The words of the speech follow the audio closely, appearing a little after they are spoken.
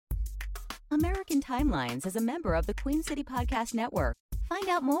American Timelines is a member of the Queen City Podcast Network. Find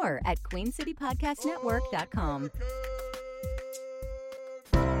out more at queencitypodcastnetwork.com.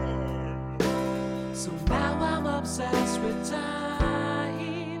 So now I'm obsessed with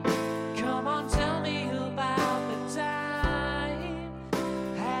time. Come on, tell me about the time.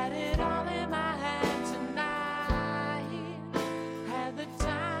 Had it all in my hand tonight. Had the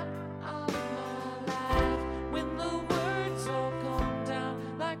time of my life. When the words all come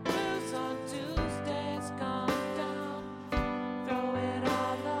down like blues on Tuesdays gone down. Throw it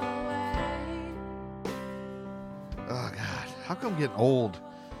all away. Oh, God. How come getting old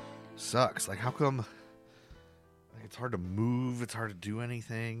sucks? Like, how come it's hard to move? It's hard to do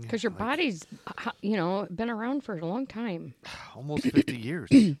anything. Because your body's, been around for a long time. Almost 50 years.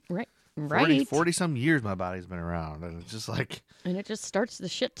 Right. 40 some years my body's been around. And it's just like... And it just starts to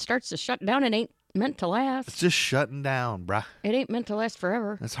shut down. It ain't meant to last. It's just shutting down, bruh. It ain't meant to last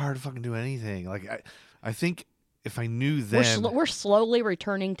forever. It's hard to fucking do anything. Like, I think if I knew then... We're slowly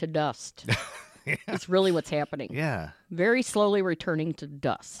returning to dust. Yeah. It's really what's happening. Yeah. Very slowly returning to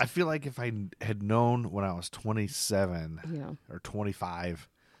dust. I feel like if I had known when I was 27 or 25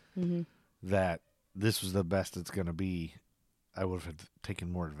 that this was the best it's going to be, I would have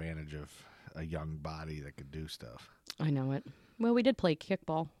taken more advantage of a young body that could do stuff. I know it. Well, we did play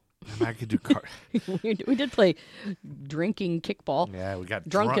kickball. And I could do we did play drinking kickball. Yeah, we got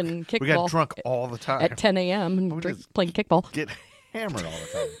drunken kickball. We got drunk all the time. At 10 a.m. and playing kickball. Get hammered all the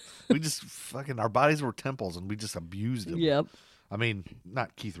time. We just fucking, our bodies were temples and we just abused them. Yep. I mean,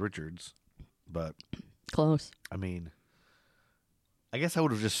 not Keith Richards, but. Close. I mean, I guess I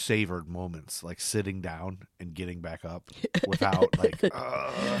would have just savored moments like sitting down and getting back up without like.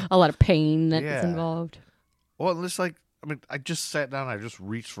 A lot of pain that's involved. Well, it's like, I mean, I just sat down and I just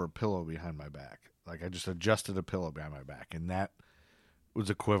reached for a pillow behind my back. Like I just adjusted a pillow behind my back. And that was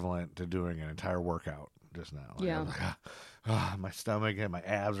equivalent to doing an entire workout just now. Like, yeah. My stomach and my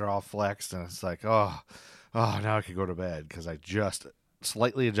abs are all flexed, and it's like, now I could go to bed because I just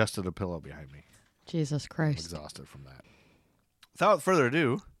slightly adjusted a pillow behind me. Jesus Christ. I'm exhausted from that. Without further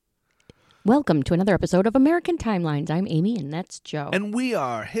ado, welcome to another episode of American Timelines. I'm Amy, and that's Joe. And we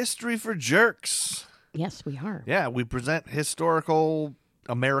are History for Jerks. Yes, we are. Yeah, we present historical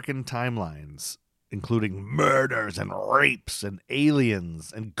American timelines, including murders and rapes and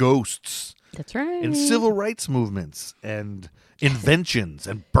aliens and ghosts. That's right. And civil rights movements and inventions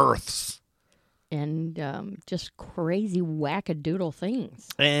and births. And just crazy wackadoodle things.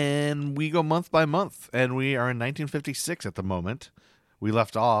 And we go month by month. And we are in 1956 at the moment. We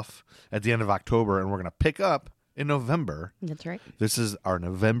left off at the end of October, and we're going to pick up in November. That's right. This is our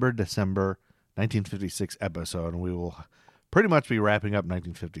November-December 1956 episode, and we will pretty much be wrapping up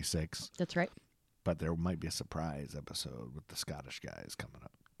 1956. That's right. But there might be a surprise episode with the Scottish guys coming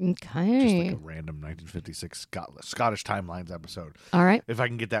up. Okay. Just like a random 1956 Scottish Timelines episode. All right. If I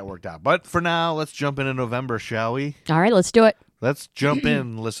can get that worked out. But for now, let's jump into November, shall we? All right, let's do it. Let's jump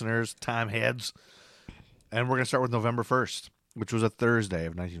in, listeners, time heads. And we're going to start with November 1st, which was a Thursday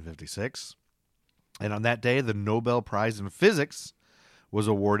of 1956. And on that day, the Nobel Prize in Physics was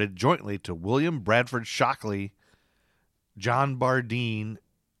awarded jointly to William Bradford Shockley, John Bardeen,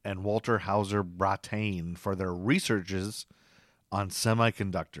 and Walter Hauser Brattain for their researches on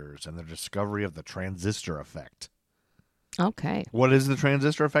semiconductors and the discovery of the transistor effect. Okay. What is the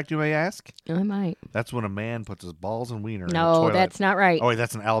transistor effect, you may ask? I might. That's when a man puts his balls and wiener in a No, toilet. that's not right. Oh, wait,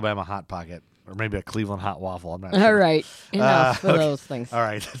 that's an Alabama Hot Pocket. Or maybe a Cleveland Hot Waffle. I'm not All sure. right. Enough of okay. those things. All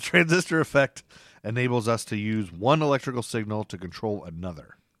right. The transistor effect enables us to use one electrical signal to control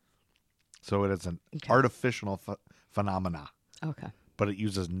another. So it is an artificial phenomena. Okay. But it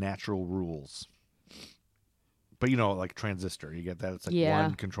uses natural rules. But, like transistor, you get that? It's like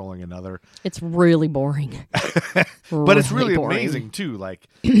one controlling another. It's really boring. But it's really boring. amazing, too. Like,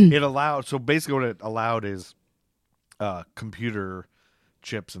 it allowed, so basically what it allowed is computer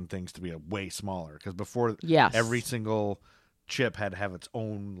chips and things to be way smaller. Because before, every single chip had to have its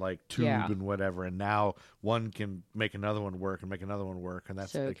own, tube and whatever. And now one can make another one work and make another one work. And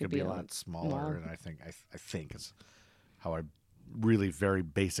that's, it could be a lot smaller. And I think is how I really very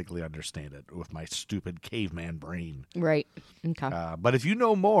basically understand it with my stupid caveman brain. Right. Okay. But if you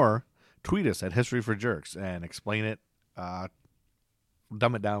know more, tweet us at History for Jerks and explain it,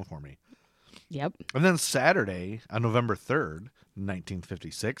 dumb it down for me. Yep. And then Saturday, on November 3rd,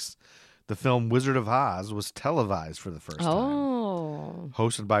 1956, the film Wizard of Oz was televised for the first time.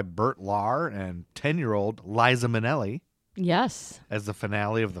 Hosted by Burt Lahr and 10-year-old Liza Minnelli. Yes. As the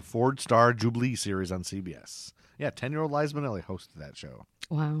finale of the Ford Star Jubilee series on CBS. Yeah, 10-year-old Liza Minnelli hosted that show.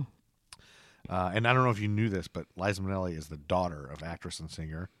 Wow. And I don't know if you knew this, but Liza Minnelli is the daughter of actress and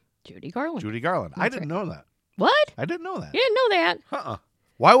singer Judy Garland. Judy Garland. I didn't know that. What? I didn't know that. You didn't know that? Uh-uh.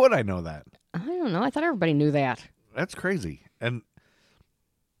 Why would I know that? I don't know. I thought everybody knew that. That's crazy. And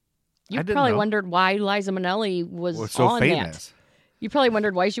you probably wondered why Liza Minnelli was so on famous. That. You probably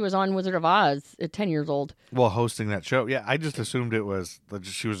wondered why she was on Wizard of Oz at 10 years old. Well, hosting that show. Yeah, I just assumed it was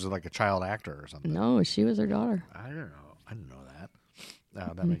she was like a child actor or something. No, she was her daughter. I don't know. I didn't know that.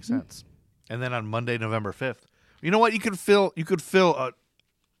 No, that makes sense. And then on Monday, November 5th, you know what? You could fill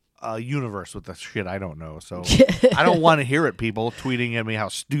a universe with the shit I don't know. So I don't want to hear it, people tweeting at me how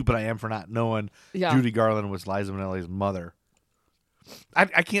stupid I am for not knowing Judy Garland was Liza Minnelli's mother. I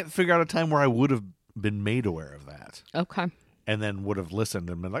can't figure out a time where I would have been made aware of that. Okay. And then would have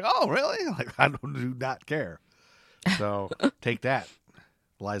listened and been like, oh, really? Like, I do not care. So take that,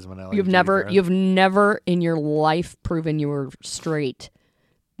 Liza Minnelli. You've never in your life proven you were straight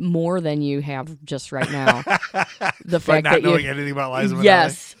more than you have just right now. The fact not that knowing anything about Liza Minnelli?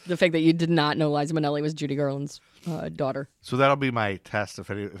 Yes. The fact that you did not know Liza Minnelli was Judy Garland's daughter. So that'll be my test if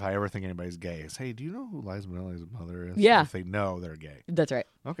I ever think anybody's gay. Is, hey, do you know who Liza Minnelli's mother is? Yeah. If they know, they're gay. That's right.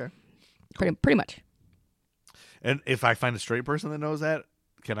 Okay. Pretty much. And if I find a straight person that knows that,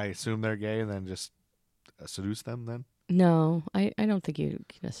 can I assume they're gay and then just seduce them then? No, I don't think you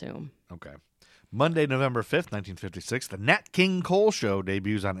can assume. Okay. Monday, November 5th, 1956, the Nat King Cole Show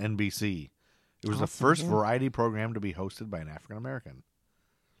debuts on NBC. It was the first variety program to be hosted by an African American.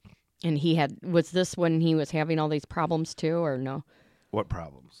 And was this when he was having all these problems too, or no? What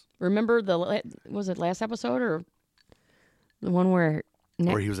problems? Remember was it last episode or the one where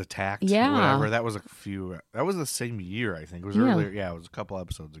he was attacked? Yeah. Or whatever. That was the same year, I think. It was earlier. Yeah, it was a couple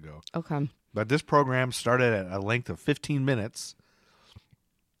episodes ago. Okay. But this program started at a length of 15 minutes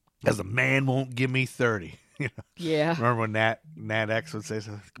because the man won't give me 30. Yeah. Remember when Nat X would say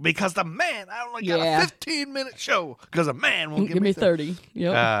something? Because the man, I only got a 15-minute show because a man won't give me 30.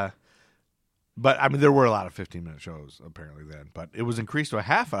 Yep. But, I mean, there were a lot of 15-minute shows apparently then. But it was increased to a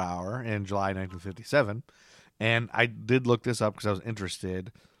half hour in July 1957. And I did look this up because I was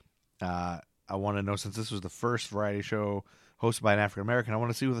interested. I want to know, since this was the first variety show hosted by an African American, I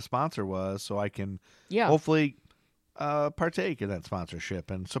want to see who the sponsor was so I can hopefully partake in that sponsorship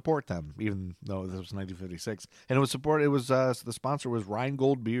and support them, even though this was 1956. And it was the sponsor was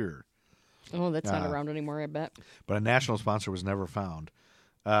Rheingold Beer. Oh, that's not around anymore, I bet. But a national sponsor was never found.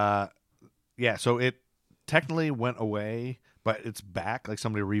 So it technically went away, but it's back. Like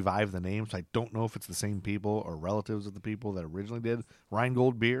somebody revived the name. So I don't know if it's the same people or relatives of the people that originally did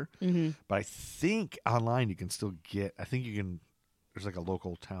Rheingold Beer. Mm-hmm. But I think online you can still get. There's like a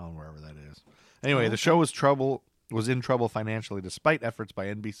local town wherever that is. Anyway, the show was in trouble financially despite efforts by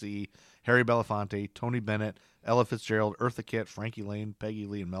NBC, Harry Belafonte, Tony Bennett, Ella Fitzgerald, Eartha Kitt, Frankie Lane, Peggy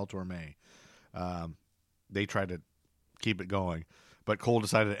Lee, and Mel Torme. They tried to keep it going, but Cole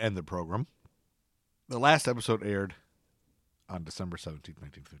decided to end the program. The last episode aired on December 17,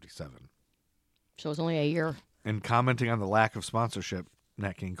 1957. So it was only a year. And commenting on the lack of sponsorship,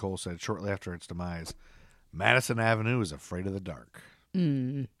 Nat King Cole said shortly after its demise, Madison Avenue is afraid of the dark.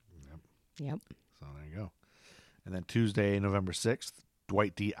 Yep. So there you go. And then Tuesday, November 6th,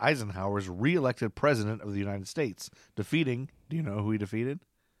 Dwight D. Eisenhower is reelected president of the United States, defeating, do you know who he defeated?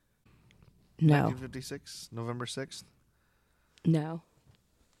 No. 1956, November 6th? No.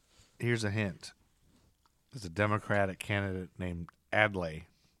 Here's a hint. There's a Democratic candidate named Adlai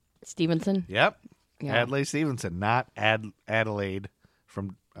Stevenson? Yep. Yeah. Adlai Stevenson, not Adelaide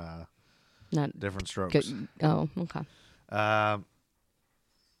from not Different Strokes. Oh, okay.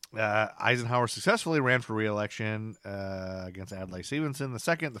 Eisenhower successfully ran for re-election against Adlai Stevenson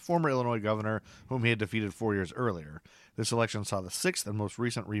II, the former Illinois governor, whom he had defeated 4 years earlier. This election saw the sixth and most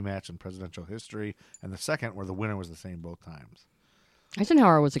recent rematch in presidential history, and the second where the winner was the same both times.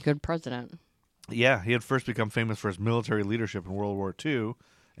 Eisenhower was a good president. Yeah, he had first become famous for his military leadership in World War II,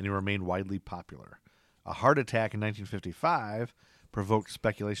 and he remained widely popular. A heart attack in 1955 provoked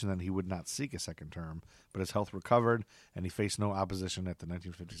speculation that he would not seek a second term, but his health recovered, and he faced no opposition at the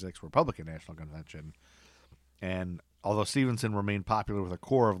 1956 Republican National Convention. And although Stevenson remained popular with a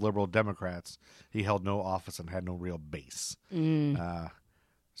core of liberal Democrats, he held no office and had no real base.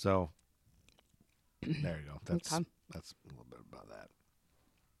 So there you go. That's a little bit about that.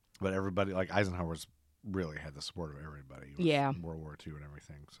 But everybody, like Eisenhower's really had the support of everybody. In World War II and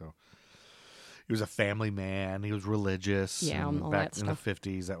everything. So he was a family man. He was religious. Yeah, and all back that in the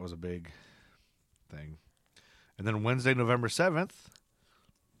 50s, that was a big thing. And then Wednesday, November 7th,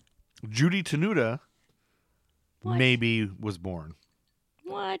 Judy Tenuta maybe was born.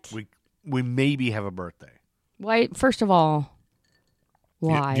 What? We maybe have a birthday. Why? First of all,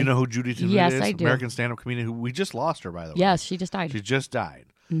 why? Do you know who Judy Tenuta is? Yes, I do. American stand-up comedian who we just lost her, by the way. Yes, she just died. She just died.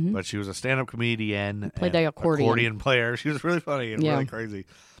 but she was a stand-up comedian. Played the accordion player. She was really funny and really crazy.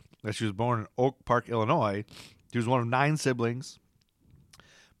 She was born in Oak Park, Illinois. She was one of 9 siblings,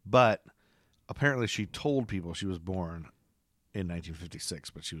 but apparently she told people she was born in 1956,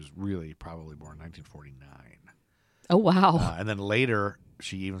 but she was really probably born in 1949. Oh, wow. And then later,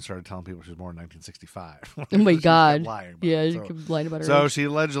 she even started telling people she was born in 1965. Oh, my God. Lying about yeah, it. you could lie about her So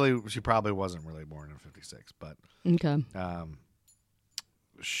age. she probably wasn't really born in 56, but Okay.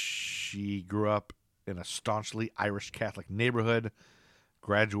 She grew up in a staunchly Irish Catholic neighborhood,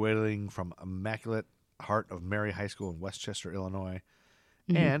 graduating from Immaculate Heart of Mary High School in Westchester, Illinois.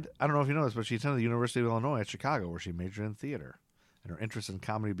 And I don't know if you know this, but she attended the University of Illinois at Chicago, where she majored in theater. And her interest in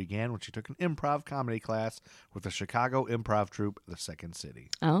comedy began when she took an improv comedy class with the Chicago improv troupe, The Second City.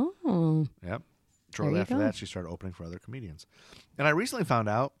 Oh. Yep. Shortly after that, she started opening for other comedians. And I recently found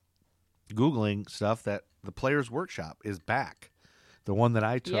out, Googling stuff, that the Players Workshop is back. The one that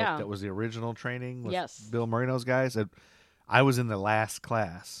I took that was the original training with Bill Marino's guys. I was in the last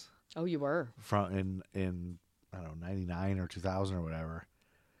class. Oh, you were? In I don't know, 99 or 2000 or whatever.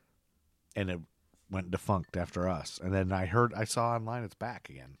 And it went defunct after us. And then I saw online it's back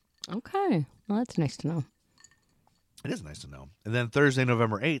again. Okay. Well, that's nice to know. It is nice to know. And then Thursday,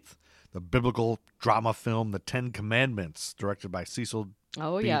 November 8th, the biblical drama film The 10 Commandments, directed by Cecil B.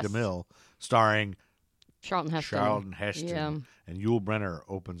 DeMille, starring Charlton Heston. And Yul Brynner,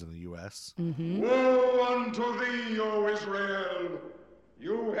 opens in the U.S. Woe unto thee, O Israel!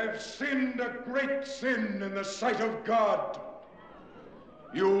 You have sinned a great sin in the sight of God.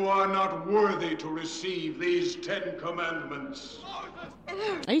 You are not worthy to receive these 10 commandments.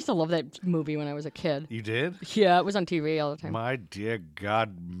 I used to love that movie when I was a kid. You did? Yeah, it was on TV all the time. My dear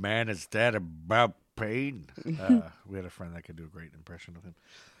God, man, is that about pain? We had a friend that could do a great impression of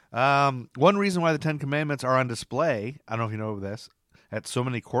him. One reason why the 10 Commandments are on display, I don't know if you know this, at so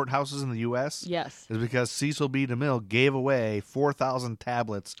many courthouses in the U.S. Yes. Is because Cecil B. DeMille gave away 4,000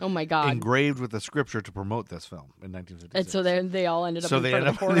 tablets engraved with the scripture to promote this film in 1956. And so they all ended up in front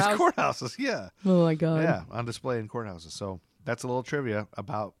of the in these courthouses, yeah. Oh, my God. Yeah, on display in courthouses. So that's a little trivia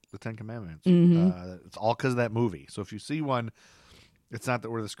about the 10 Commandments. It's all because of that movie. So if you see one, it's not that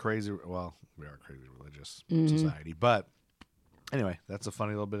we're this crazy, well, we are a crazy religious society. But anyway, that's a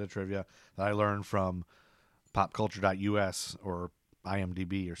funny little bit of trivia that I learned from popculture.us or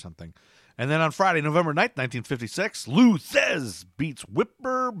IMDb or something. And then on Friday, November 9th, 1956, Lou Thez beats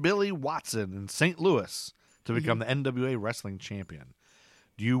Whipper Billy Watson in St. Louis to become the NWA Wrestling Champion.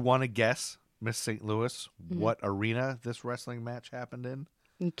 Do you want to guess, Miss St. Louis, what arena this wrestling match happened in?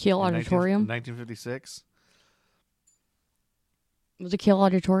 Kiel Auditorium? 1956. Was it Kiel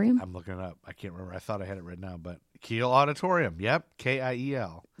Auditorium? I'm looking it up. I can't remember. I thought I had it written down, but Kiel Auditorium. Yep,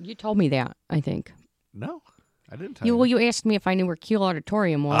 Kiel. You told me that, I think. No. I didn't tell you. Well, you asked me if I knew where Kiel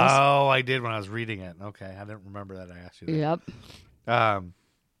Auditorium was. Oh, I did when I was reading it. Okay, I didn't remember that I asked you that. Yep.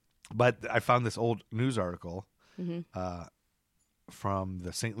 But I found this old news article from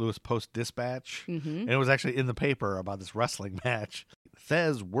the St. Louis Post-Dispatch, and it was actually in the paper about this wrestling match.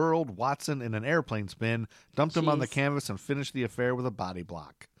 Thez whirled Watson in an airplane spin, dumped him on the canvas, and finished the affair with a body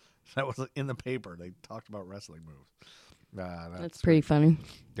block. That was in the paper. They talked about wrestling moves. That's pretty funny.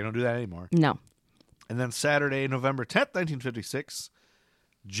 They don't do that anymore. No. And then Saturday, November 10th, 1956,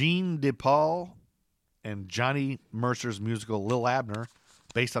 Gene DePaul and Johnny Mercer's musical Lil Abner,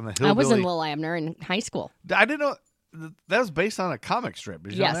 based on the Hillbilly... I was in Lil Abner in high school. I didn't know... That was based on a comic strip.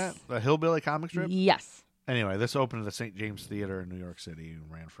 Did you know that? A Hillbilly comic strip? Yes. Anyway, this opened at the St. James Theater in New York City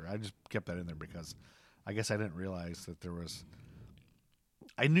and ran for... I just kept that in there because I guess I didn't realize that there was...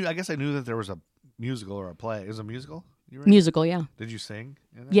 I guess I knew that there was a musical or a play. It was a musical? Musical, yeah. Did you sing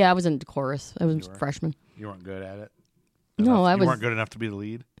in it? Yeah, I was in the chorus. I was a freshman. You weren't good at it? No, I was... You weren't good enough to be the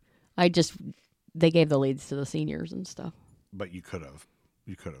lead? They gave the leads to the seniors and stuff. But you could have.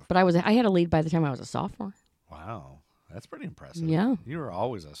 You could have. But I had a lead by the time I was a sophomore. Wow. That's pretty impressive. Yeah. You were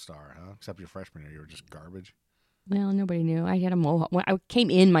always a star, huh? Except your freshman year, you were just garbage. Well, nobody knew. I had a mohawk. I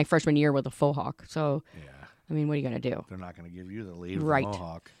came in my freshman year with a faux hawk, so... Yeah. I mean, what are you going to do? They're not going to give you the lead with a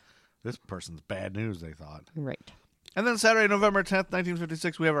mohawk. This person's bad news, they thought. Right. And then Saturday, November 10th,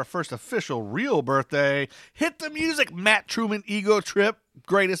 1956, we have our first official real birthday. Hit the music, Matt Truman, Ego Trip,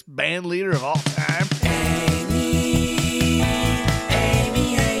 greatest band leader of all time. Amy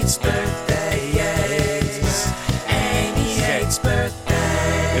hates birthdays. Amy hates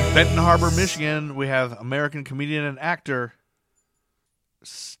birthdays. In Benton Harbor, Michigan, we have American comedian and actor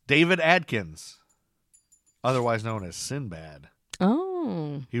David Adkins, otherwise known as Sinbad.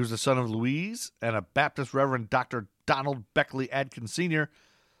 Oh. He was the son of Louise and a Baptist Reverend Dr. Donald Beckley Adkins Sr.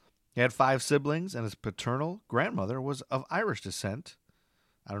 He had 5 siblings, and his paternal grandmother was of Irish descent.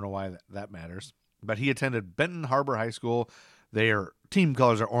 I don't know why that matters. But he attended Benton Harbor High School. Their team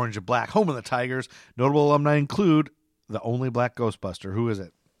colors are orange and black, home of the Tigers. Notable alumni include the only black Ghostbuster. Who is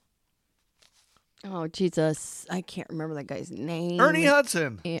it? Oh, Jesus. I can't remember that guy's name. Ernie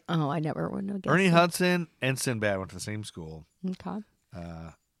Hudson. I never would know. Ernie Hudson and Sinbad went to the same school Okay.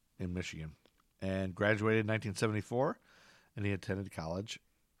 in Michigan and graduated in 1974. And he attended college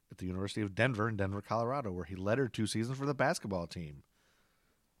at the University of Denver in Denver, Colorado, where he lettered 2 seasons for the basketball team.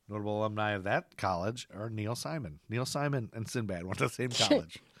 Notable alumni of that college are Neil Simon. Neil Simon and Sinbad went to the same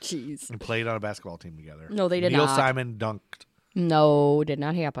college. Jeez. And played on a basketball team together. No, they did Neil not. Simon dunked. No, did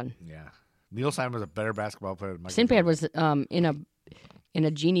not happen. Yeah. Neil Simon was a better basketball player than Michael Sinbad Jordan. was in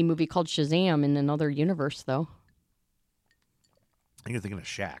a genie movie called Shazam in another universe, though. I think you're thinking of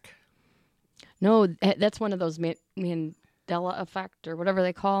Shaq. No, that's one of those Mandela effect or whatever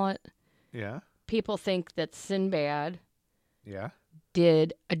they call it. Yeah. People think that Sinbad Yeah.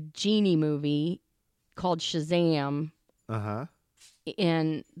 did a genie movie called Shazam Uh-huh.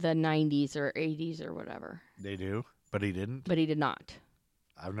 in the 90s or 80s or whatever. They do, but he didn't. But he did not.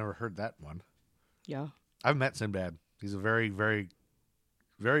 I've never heard that one. Yeah. I've met Sinbad. He's a very, very,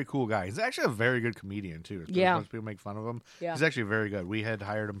 very cool guy. He's actually a very good comedian too. Yeah. Most people make fun of him. Yeah. He's actually very good. We had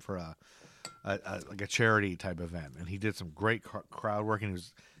hired him for like a charity type event, and he did some great crowd work. And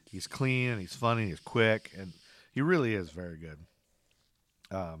he's clean and he's funny. And he's quick, and he really is very good.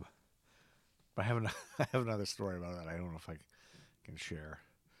 But I have another story about that. I don't know if I can share.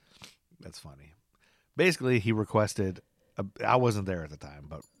 That's funny. Basically, he requested. I wasn't there at the time,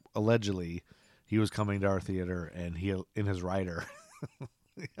 but allegedly, he was coming to our theater, and he in his rider.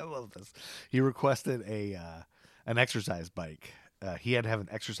 I love this. He requested an exercise bike. He had to have an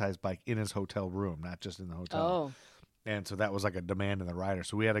exercise bike in his hotel room, not just in the hotel. Oh. And so that was like a demand in the rider.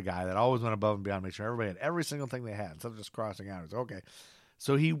 So we had a guy that always went above and beyond to make sure everybody had every single thing they had instead of just crossing out. It was okay.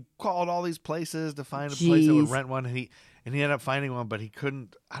 So he called all these places to find a place that would rent one, and he ended up finding one, but he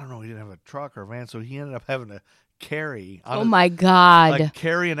couldn't. I don't know. He didn't have a truck or a van, so he ended up having to carry. My God! Like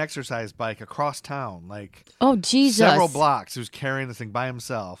carry an exercise bike across town, like Jesus, several blocks. He was carrying this thing by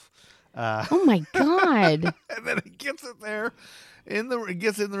himself. Oh my God! And then he gets it there.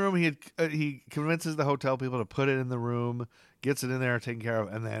 Gets in the room. He convinces the hotel people to put it in the room. Gets it in there, taken care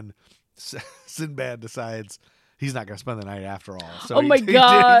of, and then Sinbad decides he's not going to spend the night after all. So God! He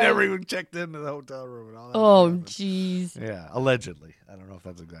never even checked into the hotel room and all that. Oh, jeez. Yeah, allegedly. I don't know if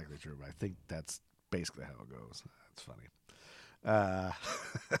that's exactly true, but I think that's basically how it goes. That's funny.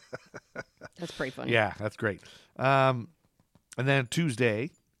 That's pretty funny. Yeah, that's great. And then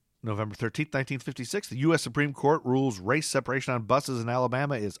Tuesday, November 13th, 1956, the U.S. Supreme Court rules race separation on buses in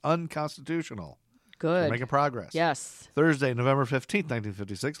Alabama is unconstitutional. Good. We're making progress. Yes. Thursday, November 15th,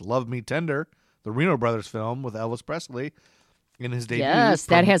 1956, Love Me Tender, the Reno Brothers film with Elvis Presley in his debut. Yes,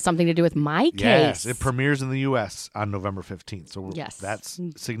 that has something to do with my case. Yes, it premieres in the U.S. on November 15th. So yes, that's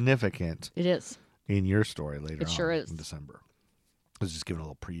significant. It is. In your story later sure is. In December. I was just giving a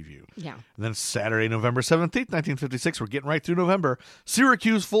little preview. Yeah. And then Saturday, November 17th, 1956, we're getting right through November.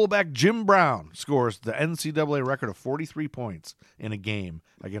 Syracuse fullback Jim Brown scores the NCAA record of 43 points in a game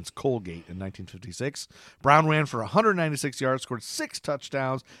against Colgate in 1956. Brown ran for 196 yards, scored 6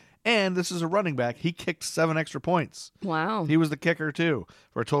 touchdowns, and this is a running back. He kicked 7 extra points. Wow. He was the kicker, too,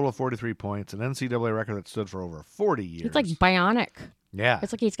 for a total of 43 points, an NCAA record that stood for over 40 years. It's like bionic. Yeah.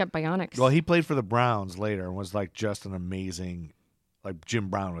 It's like he's got bionics. Well, he played for the Browns later and was like just an amazing, like Jim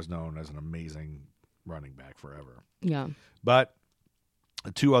Brown was known as an amazing running back forever. Yeah. But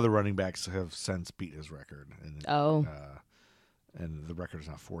 2 other running backs have since beat his record. And, and the record is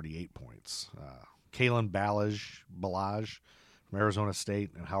now 48 points. Kalen Ballage from Arizona State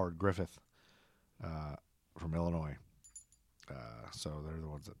and Howard Griffith from Illinois. So they're the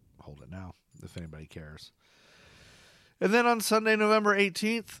ones that hold it now, if anybody cares. And then on Sunday, November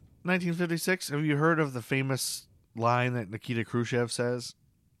 18th, 1956, have you heard of the famous line that Nikita Khrushchev says?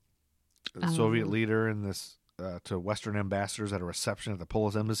 The Soviet leader in this to Western ambassadors at a reception at the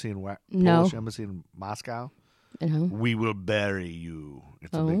Polish embassy in Moscow. No. We will bury you.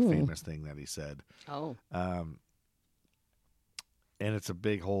 It's a big famous thing that he said. Oh. And it's a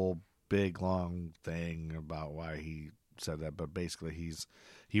big long thing about why he said that. But basically,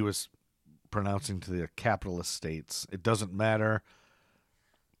 he was pronouncing to the capitalist states, it doesn't matter.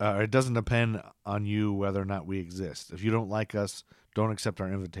 It doesn't depend on you whether or not we exist. If you don't like us, don't accept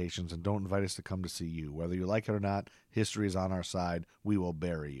our invitations and don't invite us to come to see you. Whether you like it or not, history is on our side. We will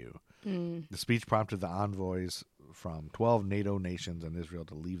bury you. The speech prompted the envoys from 12 NATO nations and Israel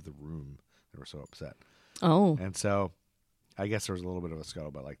to leave the room. They were so upset. Oh. And so I guess there was a little bit of a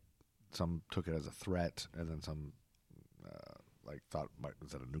scuttlebutt. Like some took it as a threat, and then some thought,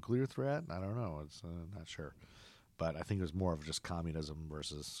 was that a nuclear threat? I don't know. It's not sure. But I think it was more of just communism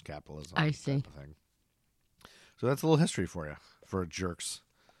versus capitalism. I see. Type of thing. So that's a little history for you, for jerks.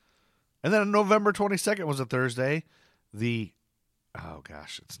 And then November 22nd was a Thursday. It's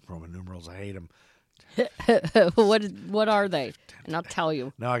Roman numerals. I hate them. What are they? And I'll tell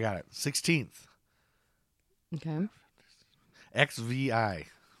you. No, I got it. 16th. Okay. XVI,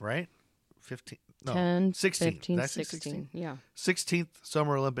 right? 15. No, 10, 16. 15, Did I say 16. Yeah. 16th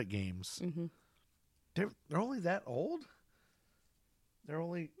Summer Olympic Games. Mm-hmm. They're only that old? They're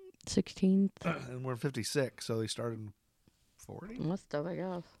only 16th. And we're 56, so they started in 40? Must have, I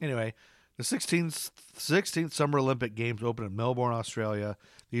guess. Anyway, the 16th Summer Olympic Games opened in Melbourne, Australia.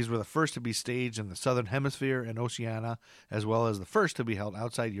 These were the first to be staged in the Southern Hemisphere and Oceania, as well as the first to be held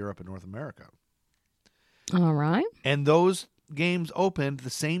outside Europe and North America. All right. And those games opened the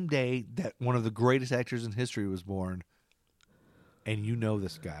same day that one of the greatest actors in history was born. And you know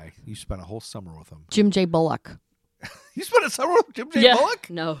this guy. You spent a whole summer with him. Jim J. Bullock. You spent a summer with Jim J. Bullock?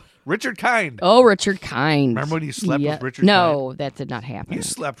 No. Richard Kind. Oh, Richard Kind. Remember when you slept with Richard Kind? No, that did not happen. You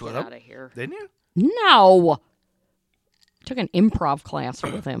slept with him. Get out of here. Didn't you? No. Took an improv class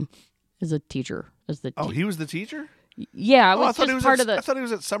with him as a teacher. He was the teacher? Yeah, it was I thought just he was part of the... I thought he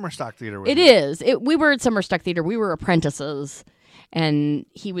was at Summer Stock Theater with It you. is. We were at Summer Stock Theater. We were apprentices, and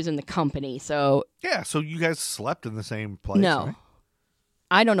he was in the company, so... Yeah, so you guys slept in the same place, No. right?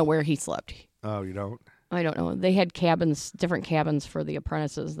 I don't know where he slept. Oh, you don't? I don't know. They had different cabins for the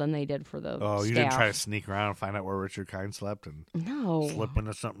apprentices than they did for the Oh, you staff. didn't try to sneak around and find out where Richard Kind slept and No. slip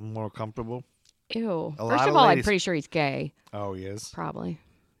into something more comfortable? Ew. A lot First of of all, I'm ladies- pretty sure he's gay. Oh, he is? Probably.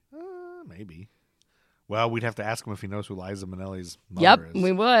 Maybe. Well, we'd have to ask him if he knows who Liza Minnelli's mother Yep, is.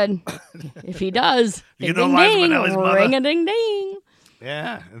 we would. If he does. You ding, know ding, Liza ding, Minnelli's mother? ring a ding ding.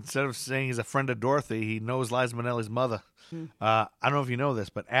 Yeah, instead of saying he's a friend of Dorothy, he knows Liza Minnelli's mother. I don't know if you know this,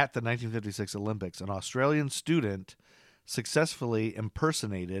 but at the 1956 Olympics, an Australian student successfully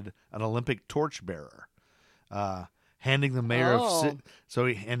impersonated an Olympic torchbearer, handing the mayor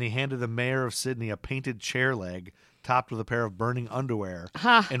he handed the mayor of Sydney a painted chair leg topped with a pair of burning underwear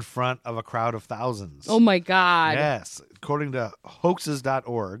in front of a crowd of thousands. Oh my God. Yes, according to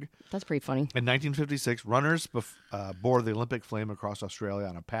hoaxes.org. That's pretty funny. In 1956, runners bore the Olympic flame across Australia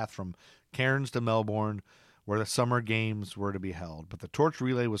on a path from Cairns to Melbourne, where the Summer Games were to be held. But the torch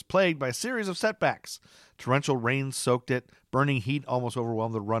relay was plagued by a series of setbacks. Torrential rain soaked it. Burning heat almost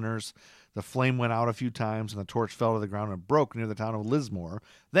overwhelmed the runners. The flame went out a few times, and the torch fell to the ground and broke near the town of Lismore.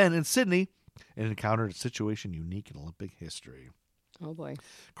 Then, in Sydney, it encountered a situation unique in Olympic history. Oh, boy.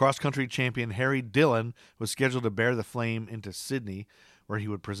 Cross-country champion Harry Dillon was scheduled to bear the flame into Sydney, where he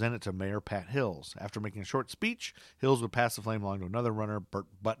would present it to Mayor Pat Hills. After making a short speech, Hills would pass the flame along to another runner, Bert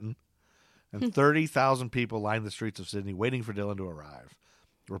Button, and 30,000 people lined the streets of Sydney waiting for Dillon to arrive.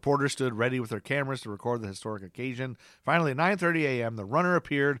 Reporters stood ready with their cameras to record the historic occasion. Finally, at 9:30 a.m., the runner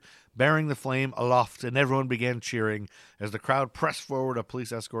appeared, bearing the flame aloft, and everyone began cheering. As the crowd pressed forward, a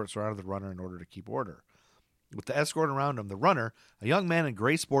police escort surrounded the runner in order to keep order. With the escort around him, the runner, a young man in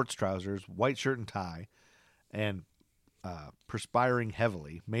gray sports trousers, white shirt and tie, and perspiring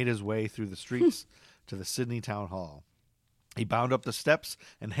heavily, made his way through the streets to the Sydney Town Hall. He bound up the steps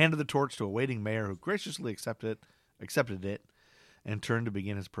and handed the torch to a waiting mayor who graciously accepted it and turned to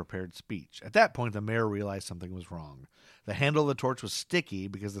begin his prepared speech. At that point, the mayor realized something was wrong. The handle of the torch was sticky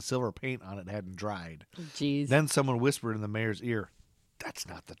because the silver paint on it hadn't dried. Jeez. Then someone whispered in the mayor's ear, "That's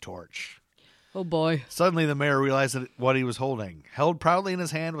not the torch." Oh, boy. Suddenly, the mayor realized that what he was holding, held proudly in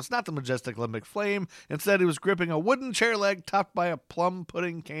his hand, was not the majestic Olympic flame. Instead, he was gripping a wooden chair leg topped by a plum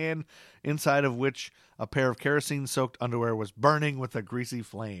pudding can, inside of which a pair of kerosene-soaked underwear was burning with a greasy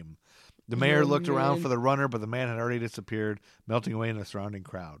flame. The mayor looked around for the runner, but the man had already disappeared, melting away in the surrounding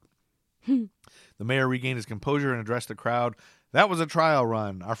crowd. The mayor regained his composure and addressed the crowd. "That was a trial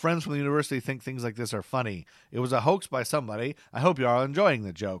run. Our friends from the university think things like this are funny. It was a hoax by somebody. I hope you are enjoying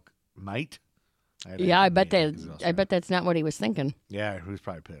the joke, mate." I bet that's not what he was thinking. Yeah, he was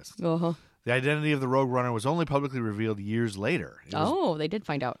probably pissed. Uh-huh. The identity of the rogue runner was only publicly revealed years later. They did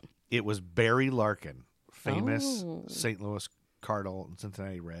find out. It was Barry Larkin, famous Oh. St. Louis Cardinal and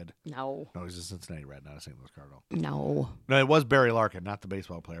Cincinnati Red. No, he's a Cincinnati Red, not a St. Louis Cardinal. No, it was Barry Larkin, not the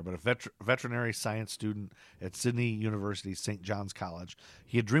baseball player, but a veterinary science student at Sydney University's St. John's College.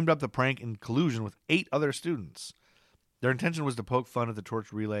 He had dreamed up the prank in collusion with 8 other students. Their intention was to poke fun at the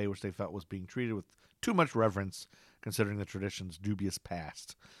torch relay, which they felt was being treated with too much reverence, considering the tradition's dubious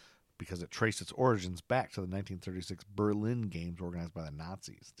past, because it traced its origins back to the 1936 Berlin Games organized by the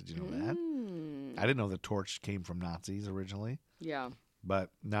Nazis. Did you know that? I didn't know the torch came from Nazis originally. Yeah. But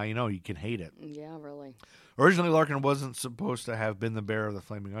now you know you can hate it. Yeah, really. Originally, Larkin wasn't supposed to have been the bearer of the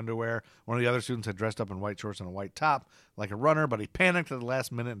flaming underwear. One of the other students had dressed up in white shorts and a white top like a runner, but he panicked at the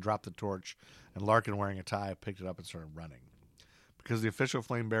last minute and dropped the torch, and Larkin, wearing a tie, picked it up and started running. Because the official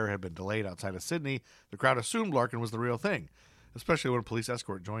flame bearer had been delayed outside of Sydney, the crowd assumed Larkin was the real thing, especially when a police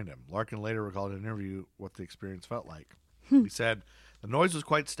escort joined him. Larkin later recalled in an interview what the experience felt like. He said, "The noise was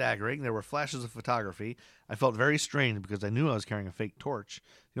quite staggering. There were flashes of photography. I felt very strange because I knew I was carrying a fake torch.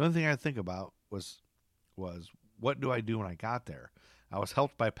 The only thing I could think about was what do I do when I got there? I was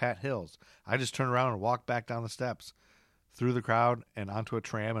helped by Pat Hills. I just turned around and walked back down the steps, through the crowd and onto a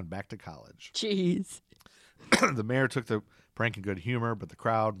tram and back to college." Jeez. The mayor took the prank in good humor, but the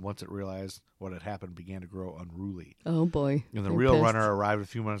crowd, once it realized what had happened, began to grow unruly. Oh, boy. When the real runner arrived a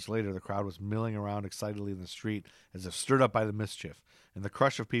few minutes later, the crowd was milling around excitedly in the street as if stirred up by the mischief. In the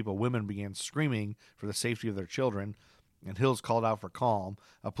crush of people, women began screaming for the safety of their children, and Hills called out for calm.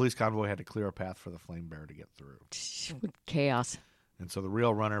 A police convoy had to clear a path for the flame bearer to get through. Chaos. And so the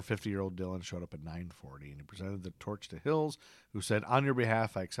real runner, 50-year-old Dylan, showed up at 9:40, and he presented the torch to Hills, who said, "On your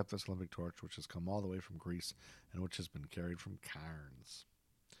behalf, I accept this Olympic torch, which has come all the way from Greece and which has been carried from Cairns."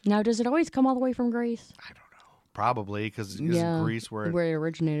 Now, does it always come all the way from Greece? I don't know. Probably, because isn't Greece where it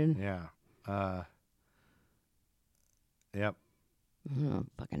originated? Yeah. Yep. I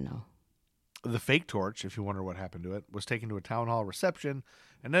don't fucking know. The fake torch, if you wonder what happened to it, was taken to a town hall reception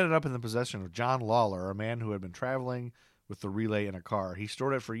and ended up in the possession of John Lawler, a man who had been traveling with the relay in a car. He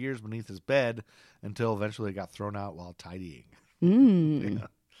stored it for years beneath his bed until eventually it got thrown out while tidying. Yeah.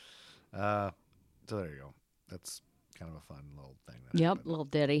 So there you go. That's kind of a fun little thing. Yep, little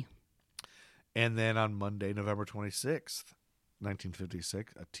ditty. And then on Monday, November 26th,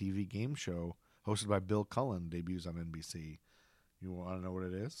 1956, a TV game show hosted by Bill Cullen debuts on NBC. You want to know what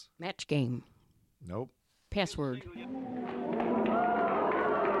it is? Match game. Nope. Password. Who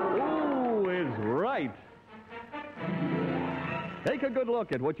is right? Take a good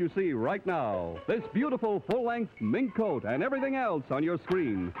look at what you see right now. This beautiful full-length mink coat and everything else on your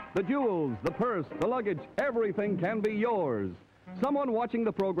screen. The jewels, the purse, the luggage, everything can be yours. Someone watching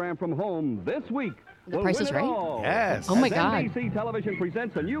the program from home this week will Price win is it Right? all. Yes. Oh, my As God. NBC Television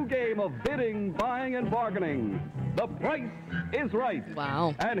presents a new game of bidding, buying, and bargaining. The Price is Right.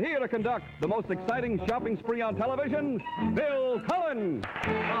 Wow. And here to conduct the most exciting shopping spree on television, Bill Cullen. Oh,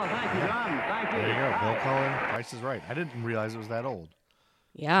 thank you, John. Thank you. There you go. Bill Cullen, Price is Right. I didn't realize it was that old.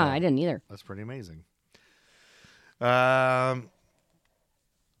 Yeah, I didn't either. That's pretty amazing. On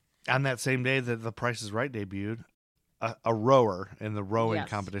that same day that The Price is Right debuted, a rower in the rowing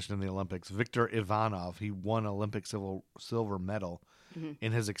competition in the Olympics, Viktor Ivanov, he won Olympic silver medal. Mm-hmm.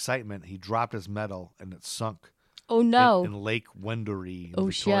 In his excitement, he dropped his medal and it sunk. Oh, no. In Lake Wendouree in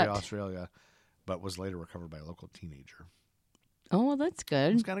Victoria, shit. Australia, but was later recovered by a local teenager. Oh, well, that's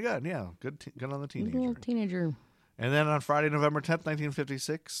good. It's kind of good, yeah. Good on the teenager. Little teenager. And then on Friday, November 30th,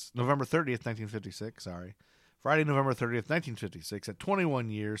 1956, Friday, November 30th, 1956, at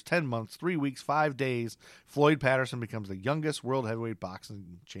 21 years, 10 months, 3 weeks, 5 days, Floyd Patterson becomes the youngest world heavyweight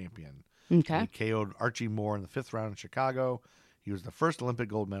boxing champion. Okay. He KO'd Archie Moore in the 5th round in Chicago. He was the first Olympic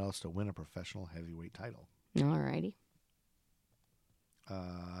gold medalist to win a professional heavyweight title. All righty.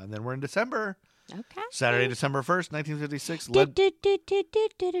 And then we're in December. Okay. Saturday, December 1st, 1956,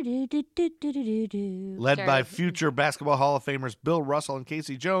 led by future Basketball Hall of Famers Bill Russell and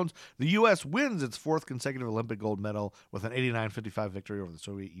Casey Jones, the U.S. wins its 4th consecutive Olympic gold medal with an 89-55 victory over the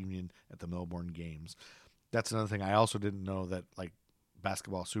Soviet Union at the Melbourne Games. That's another thing. I also didn't know that like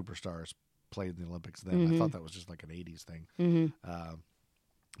basketball superstars played in the Olympics then. Mm-hmm. I thought that was just like an 80s thing. Mm-hmm.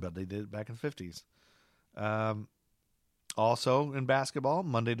 But they did it back in the 50s. Also in basketball,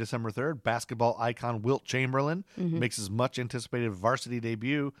 Monday, December 3rd, basketball icon Wilt Chamberlain makes his much-anticipated varsity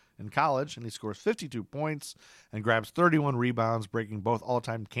debut in college, and he scores 52 points and grabs 31 rebounds, breaking both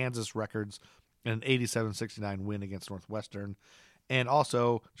all-time Kansas records in an 87-69 win against Northwestern. And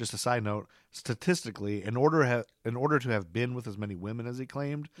also, just a side note, statistically, in order to have been with as many women as he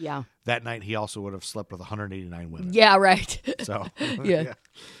claimed, that night he also would have slept with 189 women. Yeah, right. So, yeah.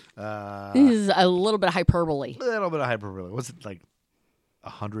 This is a little bit of hyperbole. A little bit of hyperbole. Was it like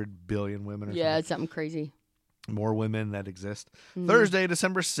 100 billion women or something? It's something crazy. More women that exist. Thursday,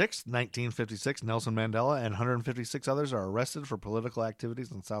 December 6th, 1956, Nelson Mandela and 156 others are arrested for political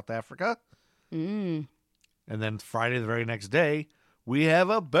activities in South Africa. And then Friday, the very next day, we have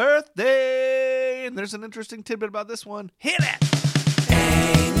a birthday. And there's an interesting tidbit about this one. Hit it!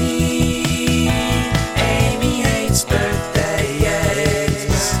 Amy hates birthdays.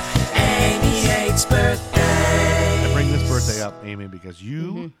 Amy hates birthdays. I bring this birthday up, Amy, because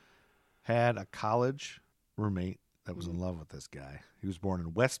you had a college roommate that was in love with this guy. He was born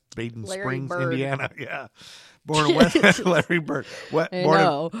in West Baden Larry Springs, Bird. Indiana. Yeah. Born in West Larry Bird.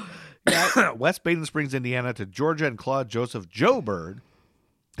 know. West Baden Springs, Indiana, to Georgia and Claude Joseph Joe Bird.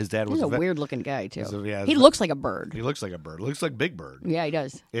 His dad was He's a weird-looking guy, too. He looks like a bird. He looks like a bird. Looks like Big Bird. Yeah, he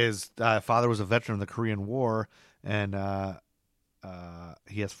does. His father was a veteran of the Korean War, and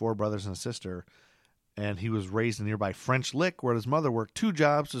he has 4 brothers and a sister. And he was raised in nearby French Lick, where his mother worked 2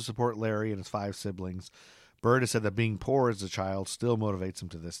 jobs to support Larry and his 5 siblings. Bird has said that being poor as a child still motivates him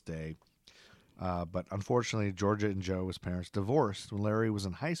to this day. But unfortunately, Georgia and Joe, his parents, divorced when Larry was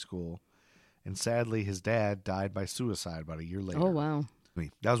in high school. And sadly, his dad died by suicide about a year later. Oh, wow.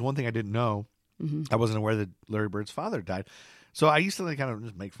 That was one thing I didn't know. Mm-hmm. I wasn't aware that Larry Bird's father died. So I used to kind of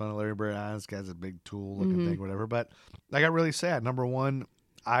just make fun of Larry Bird. This guy's a big tool-looking thing, whatever. But I got really sad. Number one,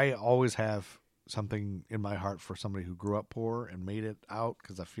 I always have something in my heart for somebody who grew up poor and made it out,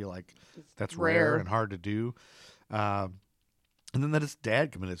 because I feel like that's rare and hard to do. And then that his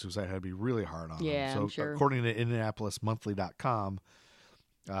dad committed suicide had to be really hard on him. So I'm sure. According to IndianapolisMonthly.com,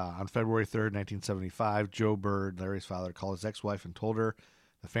 on February 3rd, 1975, Joe Bird, Larry's father, called his ex-wife and told her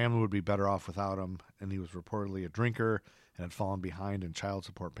the family would be better off without him, and he was reportedly a drinker and had fallen behind in child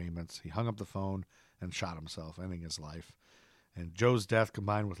support payments. He hung up the phone and shot himself, ending his life. And Joe's death,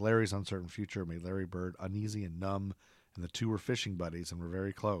 combined with Larry's uncertain future, made Larry Bird uneasy and numb, and the two were fishing buddies and were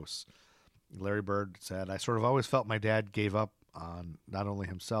very close. Larry Bird said, "I sort of always felt my dad gave up on not only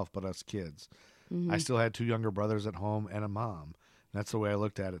himself, but us kids. I still had 2 younger brothers at home and a mom. And that's the way I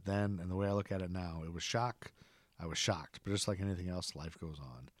looked at it then and the way I look at it now. It was shock. I was shocked. But just like anything else, life goes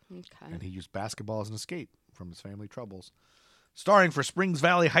on." Okay. And he used basketball as an escape from his family troubles. Starring for Springs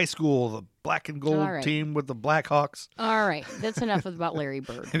Valley High School, the black and gold team with the Blackhawks. All right. That's enough about Larry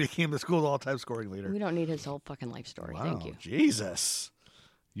Bird. And he came to school all-time scoring leader. We don't need his whole fucking life story. Wow, Thank you. Jesus.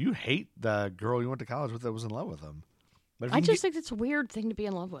 You hate the girl you went to college with that was in love with him. But I just think it's a weird thing to be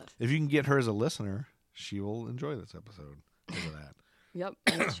in love with. If you can get her as a listener, she will enjoy this episode because of that. Yep,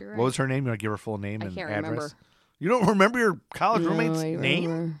 that's true. What was her name? You want to give her full name and can't address? remember. You don't remember your college roommate's I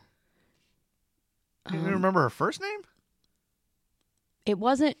name? remember. You don't remember her first name? It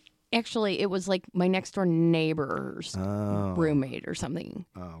wasn't actually. It was like my next door neighbor's roommate or something.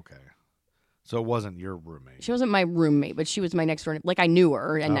 Oh, okay. So it wasn't your roommate. She wasn't my roommate, but she was my next door. Like I knew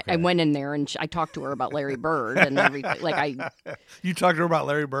her, and I went in there and I talked to her about Larry Bird and everything. You talked to her about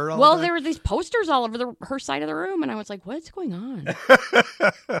Larry Bird. There were these posters all over her side of the room, and I was like, "What's going on?"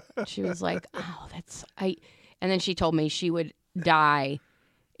 She was like, "Oh, that's I." And then she told me she would die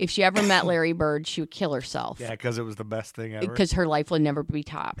if she ever met Larry Bird. She would kill herself. Yeah, because it was the best thing ever. Because her life would never be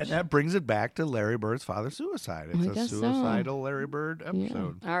topped. And that brings it back to Larry Bird's father's suicide. It's a suicidal Larry Bird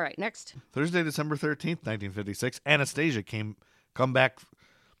episode. Yeah. All right, next. Thursday, December 13th, 1956, Anastasia comeback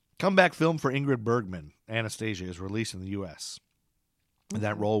film for Ingrid Bergman. Anastasia is released in the U.S. And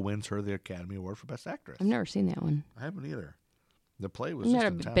that role wins her the Academy Award for Best Actress. I've never seen that one. I haven't either. The play was I've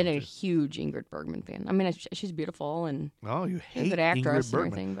just never been a huge Ingrid Bergman fan. I mean, she's beautiful and you hate a good actress Ingrid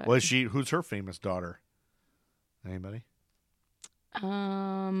Bergman. and everything. But... Who's her famous daughter? Anybody?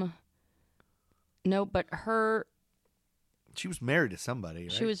 No, but her. She was married to somebody,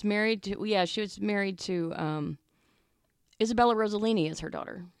 right? She was married to Isabella Rossellini is her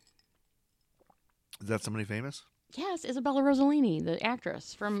daughter. Is that somebody famous? Yes, Isabella Rossellini, the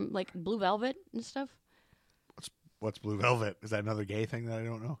actress from like Blue Velvet and stuff. What's Blue Velvet? Is that another gay thing that I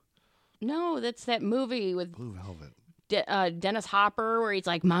don't know? No, that's that movie with Blue Velvet. Dennis Hopper where he's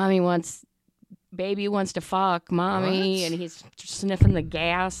like, baby wants to fuck mommy, What? and he's sniffing the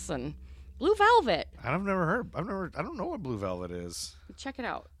gas and Blue Velvet. I've never heard. I don't know what Blue Velvet is. Check it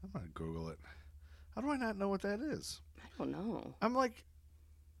out. I'm gonna Google it. How do I not know what that is? I don't know. I'm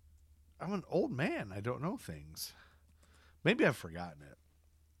an old man. I don't know things. Maybe I've forgotten it.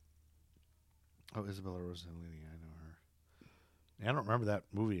 Oh, Isabella Rossellini. I know her. I don't remember that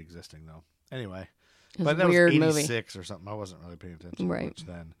movie existing though. Anyway, but that was 86 or something. I wasn't really paying attention much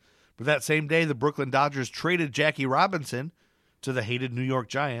then. But that same day, the Brooklyn Dodgers traded Jackie Robinson to the hated New York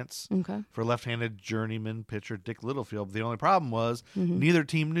Giants for left-handed journeyman pitcher Dick Littlefield. The only problem was neither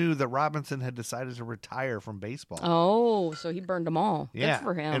team knew that Robinson had decided to retire from baseball. Oh, so he burned them all. Yeah. Good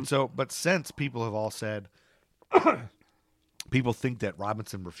for him. And so, but since people have all said, people think that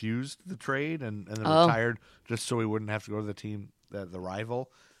Robinson refused the trade and then retired just so he wouldn't have to go to the team, the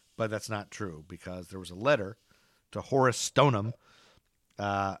rival. But that's not true because there was a letter to Horace Stoneham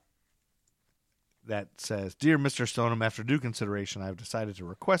that says, "Dear Mr. Stoneham, after due consideration, I have decided to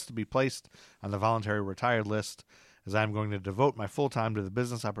request to be placed on the voluntary retired list as I am going to devote my full time to the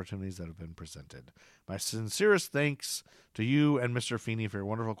business opportunities that have been presented. My sincerest thanks to you and Mr. Feeney for your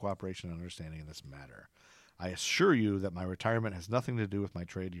wonderful cooperation and understanding in this matter. I assure you that my retirement has nothing to do with my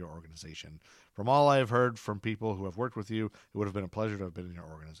trade to your organization. From all I have heard from people who have worked with you, it would have been a pleasure to have been in your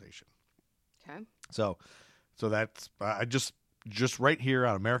organization. Okay. So that's I just right here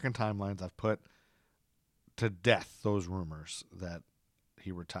on American Timelines, I've put to death those rumors that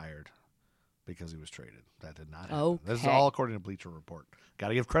he retired because he was traded. That did not happen. Okay. This is all according to Bleacher Report. Got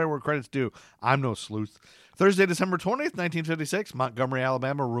to give credit where credit's due. I'm no sleuth. Thursday, December 20th, 1956, Montgomery,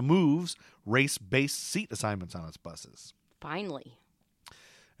 Alabama removes race-based seat assignments on its buses. Finally.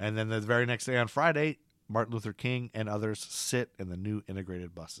 And then the very next day on Friday, Martin Luther King and others sit in the new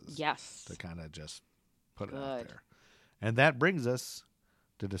integrated buses. Yes. To kind of just put it out there. And that brings us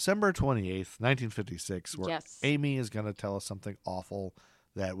to December 28th, 1956, where Amy is going to tell us something awful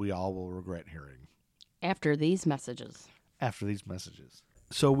that we all will regret hearing. After these messages.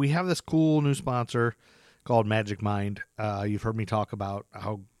 So we have this cool new sponsor called Magic Mind. You've heard me talk about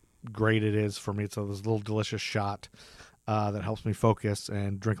how great it is for me. It's this little delicious shot that helps me focus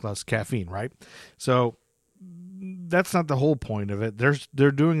and drink less caffeine, right? So that's not the whole point of it.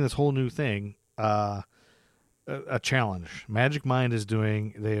 They're doing this whole new thing, a challenge. Magic Mind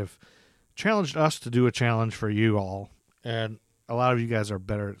they have challenged us to do a challenge for you all, and a lot of you guys are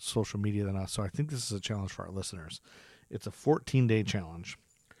better at social media than us, so I think this is a challenge for our listeners. It's a 14-day challenge,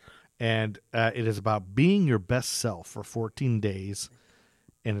 and it is about being your best self for 14 days,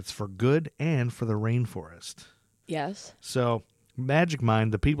 and it's for good and for the rainforest. Yes. So Magic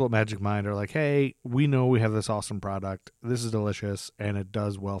Mind, the people at Magic Mind are like, hey, we know we have this awesome product. This is delicious, and it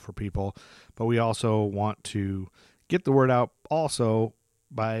does well for people, but we also want to get the word out also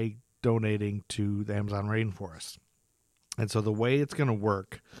by donating to the Amazon rainforest. And so the way it's going to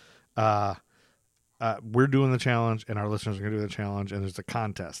work, we're doing the challenge, and our listeners are going to do the challenge, and there's a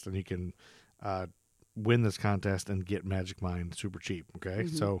contest, and you can win this contest and get Magic Mind super cheap, okay?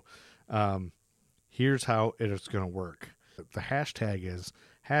 Mm-hmm. So here's how it's going to work. The hashtag is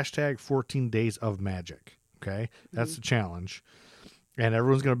hashtag 14 days of magic, okay? That's the challenge. And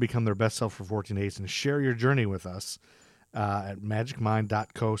everyone's going to become their best self for 14 days and share your journey with us at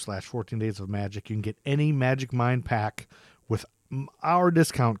magicmind.co/14 days of magic. You can get any Magic Mind pack with our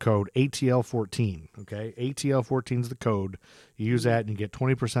discount code ATL14, okay? ATL14 is the code. You use that and you get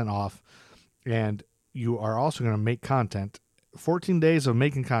 20% off. And you are also going to make content. 14 days of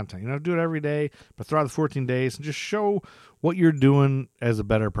making content. You don't do it every day, but throughout the 14 days, and just show what you're doing as a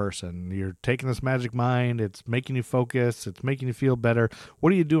better person. You're taking this Magic Mind. It's making you focus. It's making you feel better.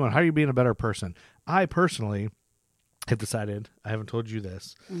 What are you doing? How are you being a better person? I personally have decided, I haven't told you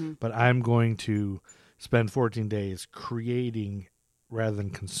this, but I'm going to spend 14 days creating rather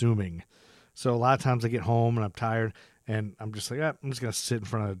than consuming. So a lot of times I get home and I'm tired, and I'm just like, I'm just going to sit in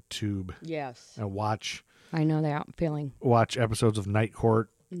front of a tube. Yes. And watch. I know that feeling. Watch episodes of Night Court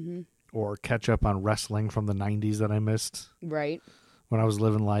or catch up on wrestling from the 90s that I missed. Right. When I was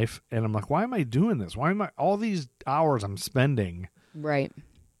living life. And I'm like, why am I doing this? Why am I, all these hours I'm spending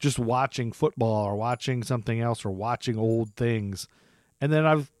just watching football or watching something else or watching old things. And then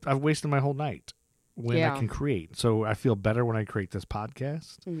I've wasted my whole night when I can create. So I feel better when I create this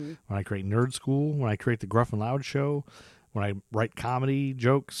podcast, when I create Nerd School, when I create the Gruff and Loud show, when I write comedy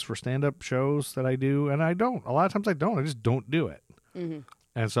jokes for stand-up shows that I do, and I don't. A lot of times I don't. I just don't do it.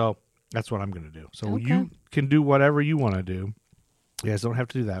 And so that's what I'm going to do. So you can do whatever you want to do. You guys don't have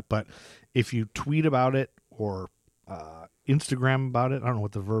to do that. But if you tweet about it or Instagram about it, I don't know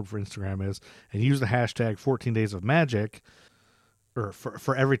what the verb for Instagram is, and use the hashtag 14 days of magic, or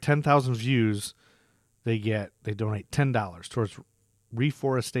for every 10,000 views, they donate $10 towards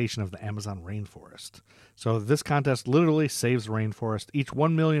reforestation of the Amazon rainforest. So this contest literally saves the rainforest. Each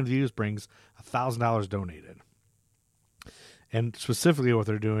 1 million views brings $1,000 donated. And specifically what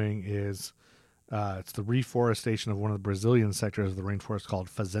they're doing is it's the reforestation of one of the Brazilian sectors of the rainforest called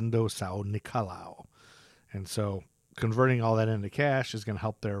Fazenda São Nicolau. And so converting all that into cash is going to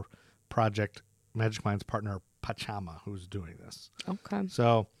help their project, Magic Mind's partner, Pachama, who's doing this. Okay.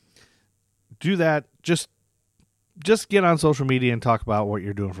 So do that. Just get on social media and talk about what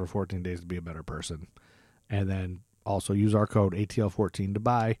you're doing for 14 days to be a better person. And then also use our code ATL14 to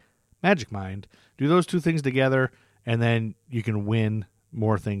buy Magic Mind. Do those two things together, and then you can win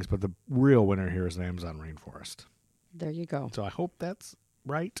more things. But the real winner here is the Amazon rainforest. There you go. So I hope that's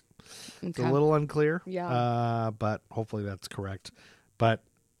right. Okay. It's a little unclear. Yeah. But hopefully that's correct. But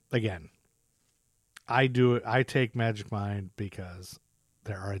again, I do it. I take Magic Mind because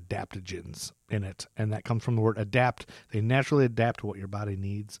there are adaptogens in it, and that comes from the word adapt. They naturally adapt to what your body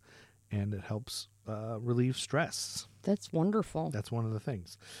needs, and it helps relieve stress. That's wonderful. That's one of the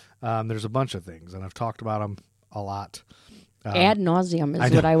things. There's a bunch of things, and I've talked about them a lot. Ad nauseum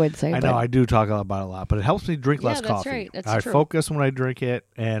is what I would say. I know I do talk about it a lot, but it helps me drink less coffee. Right. That's I true. focus when I drink it,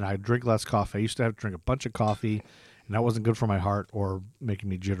 and I drink less coffee. I used to have to drink a bunch of coffee, and that wasn't good for my heart or making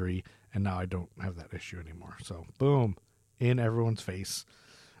me jittery, and now I don't have that issue anymore. So, boom, in everyone's face.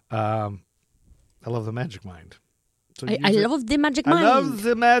 I love the Magic Mind. So I love the Magic Mind. I love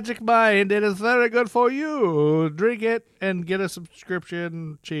the Magic Mind. It is very good for you. Drink it and get a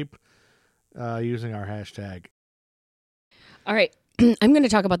subscription cheap using our hashtag. All right. I'm going to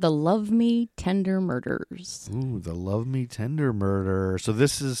talk about the Love Me Tender Murders. Ooh, the Love Me Tender murder. So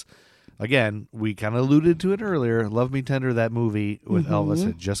this is, again, we kind of alluded to it earlier. Love Me Tender, that movie with Elvis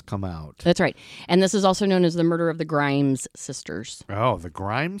had just come out. That's right. And this is also known as the murder of the Grimes sisters. Oh, the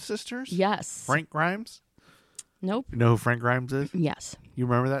Grimes sisters? Yes. Frank Grimes? Nope. You know who Frank Grimes is? Yes. You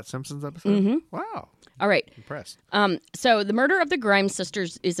remember that Simpsons episode? Wow. All right. Impressed. So the murder of the Grimes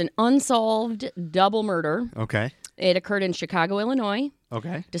sisters is an unsolved double murder. Okay. It occurred in Chicago, Illinois.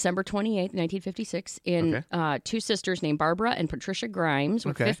 Okay. December 28th, 1956, in two sisters named Barbara and Patricia Grimes,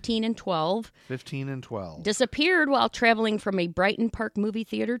 were 15 and 12. 15 and 12. Disappeared while traveling from a Brighton Park movie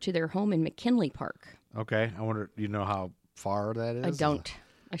theater to their home in McKinley Park. Okay. I wonder, do you know how far that is? I don't.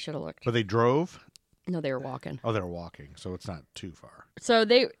 I should have looked. But they drove? No, they were walking. Oh, they're walking, so it's not too far. So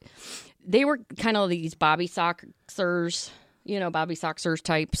they were kind of these Bobby Soxers, Bobby Soxers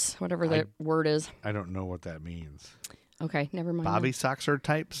types, whatever that word is. I don't know what that means. Okay, never mind. Bobby Soxer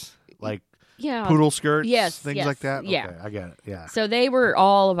types? Like yeah, poodle skirts? Yes. Things like that? Yeah. Okay, I get it. Yeah. So they were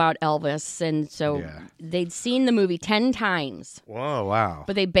all about Elvis, and so they'd seen the movie 10 times. Whoa, wow.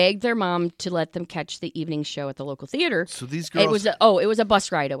 But they begged their mom to let them catch the evening show at the local theater. So these girls... It was a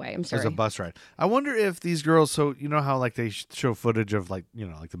bus ride away. I'm sorry. It was a bus ride. I wonder if these girls... So, you know how like they show footage of like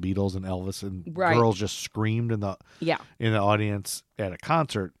the Beatles and Elvis and girls just screamed in the audience at a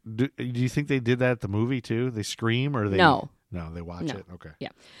concert. Do you think they did that at the movie too? They scream or they... No. No, they watch it. Okay. Yeah.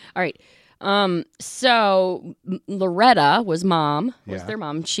 All right. So Loretta was their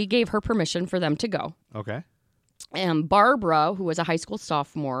mom. She gave her permission for them to go. Okay. And Barbara, who was a high school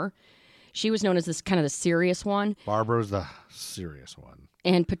sophomore, she was known as this kind of the serious one. Barbara's the serious one.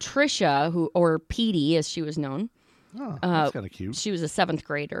 And Patricia, or Petey as she was known. Oh, that's kind of cute. She was a 7th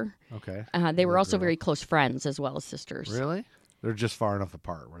grader. Okay. They were also very close friends as well as sisters. Really? They're just far enough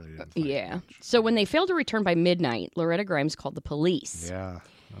apart where they didn't fight much. So when they failed to return by midnight, Loretta Grimes called the police. Yeah.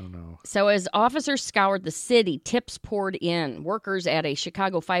 Oh, no. So as officers scoured the city, tips poured in. Workers at a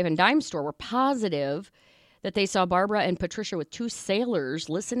Chicago 5 and dime store were positive that they saw Barbara and Patricia with 2 sailors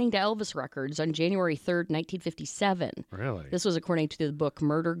listening to Elvis records on January 3rd, 1957. Really? This was according to the book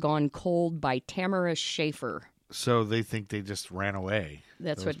Murder Gone Cold by Tamara Schaefer. So they think they just ran away.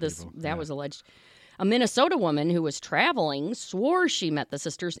 That's what that was alleged. A Minnesota woman who was traveling swore she met the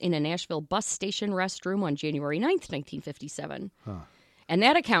sisters in a Nashville bus station restroom on January 9th, 1957. Huh. And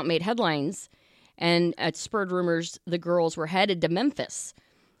that account made headlines, and it spurred rumors the girls were headed to Memphis,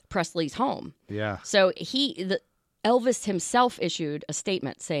 Presley's home. Yeah. So Elvis himself issued a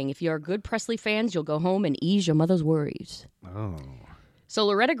statement saying, if you are good Presley fans, you'll go home and ease your mother's worries. Oh. So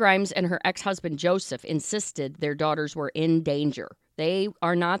Loretta Grimes and her ex-husband Joseph insisted their daughters were in danger. They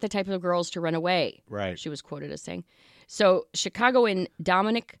are not the type of girls to run away, right? She was quoted as saying. So Chicagoan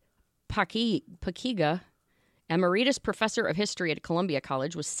Dominic Pakiga, emeritus professor of history at Columbia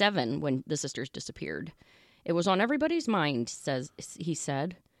College, was 7 when the sisters disappeared. It was on everybody's mind, he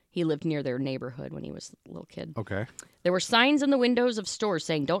said. He lived near their neighborhood when he was a little kid. Okay. There were signs in the windows of stores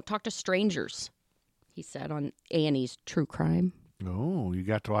saying, don't talk to strangers, he said on A&E's True Crime. Oh, you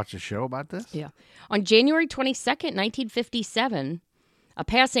got to watch a show about this? Yeah. On January 22nd, 1957, a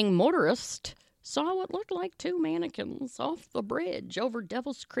passing motorist saw what looked like 2 mannequins off the bridge over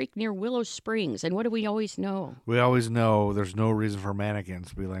Devil's Creek near Willow Springs. And what do we always know? We always know there's no reason for mannequins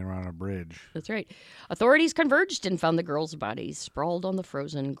to be laying around a bridge. That's right. Authorities converged and found the girls' bodies sprawled on the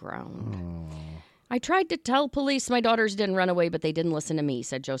frozen ground. Oh. I tried to tell police my daughters didn't run away, but they didn't listen to me,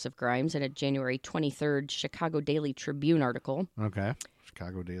 said Joseph Grimes in a January 23rd Chicago Daily Tribune article. Okay.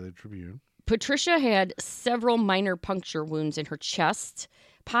 Chicago Daily Tribune. Patricia had several minor puncture wounds in her chest,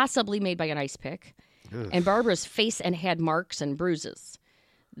 possibly made by an ice pick. Ugh. And Barbara's face and head marks and bruises.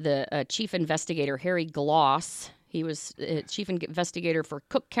 The chief investigator, Harry Gloss, he was chief investigator for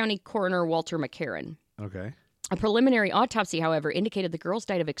Cook County Coroner Walter McCarran. Okay. A preliminary autopsy, however, indicated the girls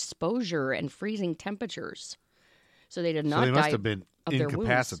died of exposure and freezing temperatures. So they did not die. So they must have been of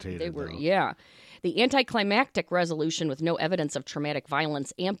incapacitated. They were, yeah. The anticlimactic resolution with no evidence of traumatic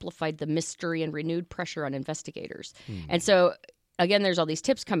violence amplified the mystery and renewed pressure on investigators. And so again, there's all these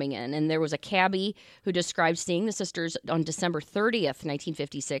tips coming in, and there was a cabbie who described seeing the sisters on December 30th,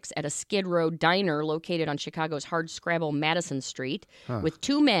 1956, at a Skid Row diner located on Chicago's hardscrabble Madison Street with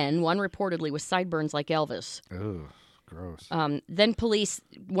two men, one reportedly with sideburns like Elvis. Ugh, gross. Then police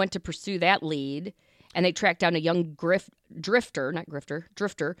went to pursue that lead, and they tracked down a young drifter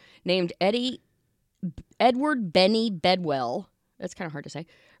named Edward Benny Bedwell. That's kind of hard to say.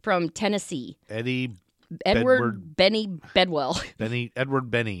 From Tennessee. Edward Benny Bedwell. Edward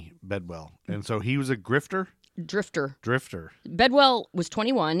Benny Bedwell. And so he was a grifter? Drifter. Bedwell was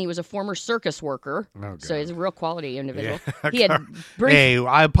 21. He was a former circus worker. Oh, God. So he's a real quality individual. Yeah. He had Hey,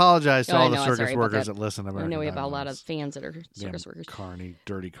 I apologize to all the circus workers that listen to I know we have a lot of fans that are circus workers.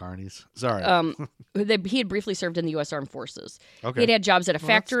 Dirty carnies. Sorry. He had briefly served in the U.S. Armed Forces. Okay. He had jobs at a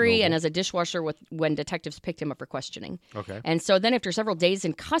factory and as a dishwasher when detectives picked him up for questioning. Okay. And so then after several days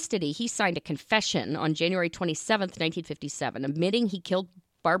in custody, he signed a confession on January 27th, 1957, admitting he killed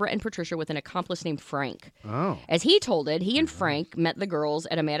Barbara and Patricia with an accomplice named Frank. Oh. As he told it, he and Frank met the girls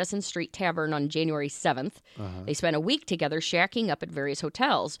at a Madison Street tavern on January 7th. They spent a week together shacking up at various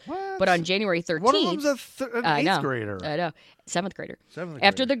hotels. What? But on January 13th... One of them's an eighth grader. I know. Seventh grader.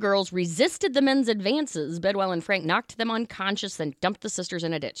 After the girls resisted the men's advances, Bedwell and Frank knocked them unconscious, then dumped the sisters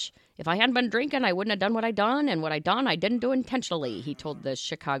in a ditch. If I hadn't been drinking, I wouldn't have done what I done, and what I done, I didn't do intentionally, he told the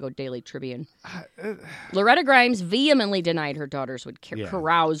Chicago Daily Tribune. Loretta Grimes vehemently denied her daughters would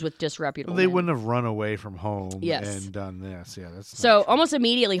carouse with disreputable They men. wouldn't have run away from home and done this. Yeah, that's so almost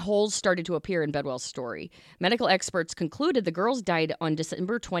immediately, holes started to appear in Bedwell's story. Medical experts concluded the girls died on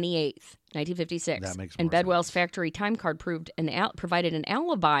December 28th, 1956. That makes more and Bedwell's sense. factory time card provided an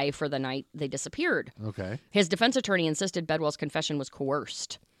alibi for the night they disappeared. Okay. His defense attorney insisted Bedwell's confession was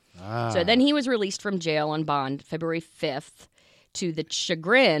coerced. So then he was released from jail on bond February 5th to the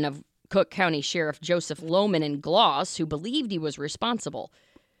chagrin of Cook County Sheriff Joseph Lohman in Gloss, who believed he was responsible.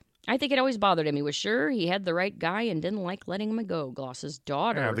 I think it always bothered him. He was sure he had the right guy and didn't like letting him go. Gloss's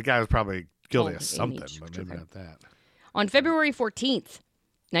daughter. Yeah, the guy was probably guilty of Amy something, but maybe not that. On February 14th,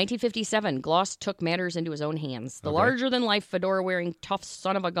 1957, Gloss took matters into his own hands. The larger-than-life fedora-wearing tough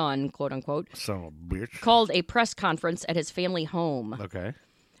son of a gun, quote-unquote, Son of a bitch. called a press conference at his family home. Okay.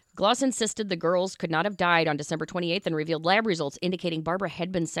 Gloss insisted the girls could not have died on December 28th and revealed lab results indicating Barbara had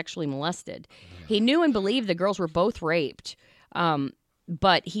been sexually molested. He knew and believed the girls were both raped,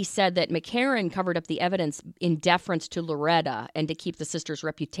 but he said that McCarran covered up the evidence in deference to Loretta and to keep the sisters'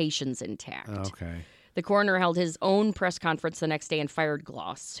 reputations intact. Okay. The coroner held his own press conference the next day and fired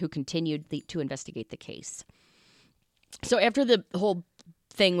Gloss, who continued to investigate the case. So after the whole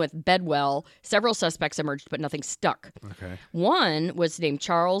thing with Bedwell, several suspects emerged, but nothing stuck. Okay. One was named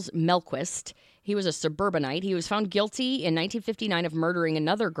Charles Melquist. He was a suburbanite. He was found guilty in 1959 of murdering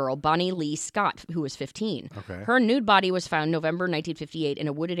another girl, Bonnie Lee Scott, who was 15. Okay. Her nude body was found November 1958 in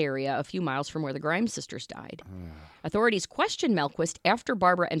a wooded area a few miles from where the Grimes sisters died. Authorities questioned Melquist after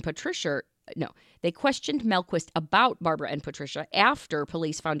Barbara and Patricia... No, they questioned Melquist about Barbara and Patricia after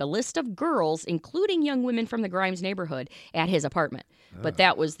police found a list of girls, including young women from the Grimes neighborhood, at his apartment. But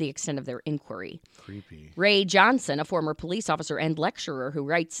that was the extent of their inquiry. Creepy. Ray Johnson, a former police officer and lecturer who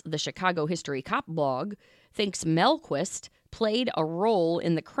writes the Chicago History Cop blog, thinks Melquist played a role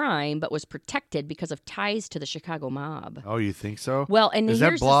in the crime but was protected because of ties to the Chicago mob. Oh, you think so? Well, and is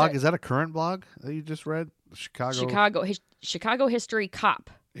here's that blog? Is that a current blog that you just read? Chicago History Cop.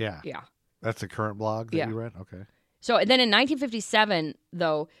 Yeah. Yeah. That's a current blog that you read? Okay. So then in 1957,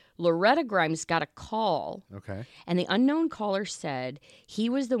 though, Loretta Grimes got a call. Okay. And the unknown caller said he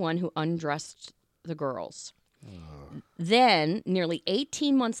was the one who undressed the girls. Then, nearly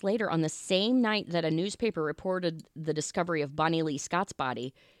 18 months later, on the same night that a newspaper reported the discovery of Bonnie Lee Scott's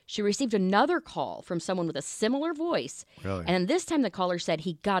body, she received another call from someone with a similar voice. Really? And this time the caller said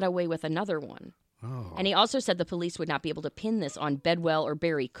he got away with another one. Oh. And he also said the police would not be able to pin this on Bedwell or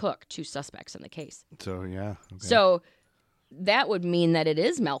Barry Cook, two suspects in the case. So, yeah. Okay. So that would mean that it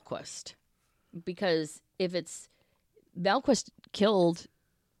is Melquist. Because if it's Melquist killed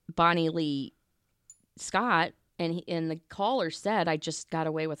Bonnie Lee Scott, and the caller said, I just got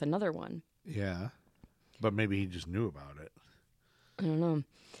away with another one. Yeah. But maybe he just knew about it. I don't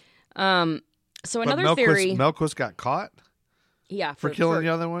know. So another theory... Melquist got caught? Yeah. For killing the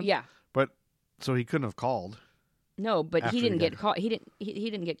other one? Yeah. So he couldn't have called. No, but he didn't get caught. He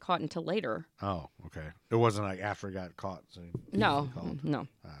didn't get caught until later. Oh, okay. It wasn't like after he got caught. So no.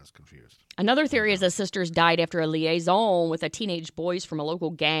 I was confused. Another theory is the sisters died after a liaison with a teenage boys from a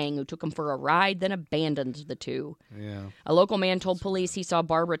local gang who took them for a ride, then abandoned the two. Yeah. A local man told police he saw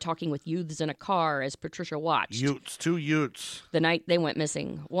Barbara talking with youths in a car as Patricia watched. Two Utes. The night they went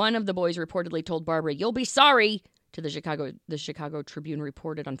missing. One of the boys reportedly told Barbara, "You'll be sorry. to the Chicago Tribune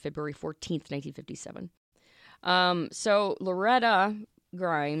reported on February 14th, 1957. So Loretta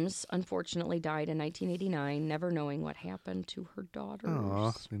Grimes unfortunately died in 1989, never knowing what happened to her daughters.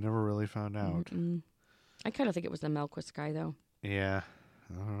 Oh, they never really found out. I kind of think it was the Melquist guy, though. Yeah,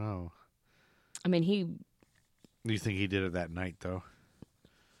 I don't know. I mean, You think he did it that night, though?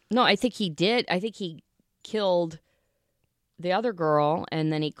 No, I think he did. I think he killed the other girl,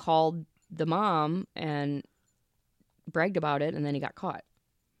 and then he called the mom and bragged about it, and then he got caught.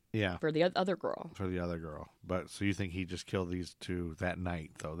 Yeah. For the other girl. But so you think he just killed these two that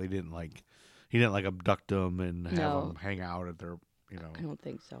night, though? He didn't abduct them and have them hang out at their, I don't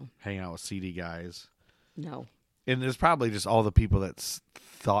think so. Hang out with seedy guys. No. And there's probably just all the people that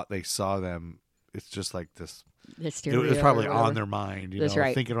thought they saw them. It's just like this. Hysteria. It was probably on their mind, That's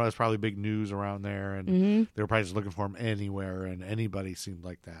right. Thinking, it's probably big news around there, and they were probably just looking for him anywhere, and anybody seemed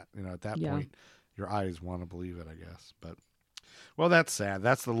like that. At that point, your eyes want to believe it, I guess. But, well, that's sad.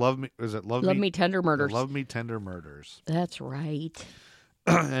 That's the Love Me Tender Murders. Love Me Tender Murders. That's right.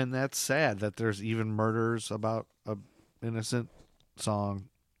 And that's sad that there's even murders about an innocent song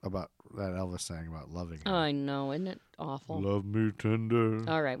about that Elvis sang about loving her. I know, isn't it awful? Love me tender.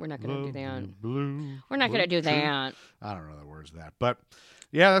 All right, we're not going to do that. Blue. We're not going to do that. I don't know the words of that. But,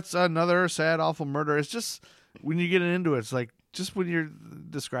 yeah, that's another sad, awful murder. It's just, when you get into it, it's like, just when you're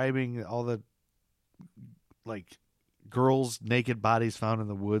describing all the, like, girls' naked bodies found in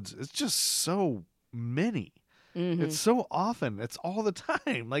the woods, it's just so many. Mm-hmm. It's so often. It's all the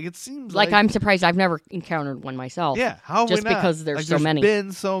time. Like, it seems like I'm surprised I've never encountered one myself. Yeah, how just we not? Because there's so there's many.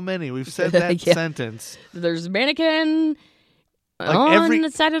 Been so many. We've said that sentence. There's a mannequin on the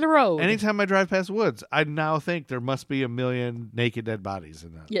side of the road. Anytime I drive past woods, I now think there must be 1 million naked dead bodies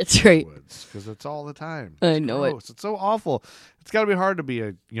in That's right. woods because it's all the time. I know gross. It's so awful. It's got to be hard to be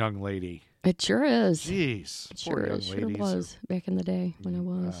a young lady. It sure is. Jeez. It sure was back in the day when I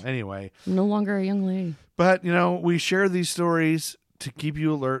was. Anyway. I'm no longer a young lady. But, we share these stories to keep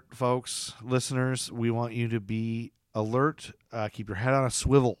you alert, folks. Listeners, we want you to be alert. Keep your head on a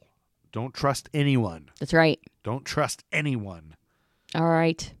swivel. Don't trust anyone. That's right. Don't trust anyone. All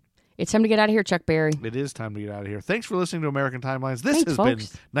right. It's time to get out of here, Chuck Berry. It is time to get out of here. Thanks for listening to American Timelines. This has been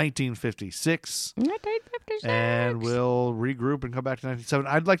 1956. 1956. And we'll regroup and come back to 1997.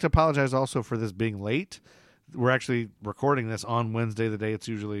 I'd like to apologize also for this being late. We're actually recording this on Wednesday, the day it's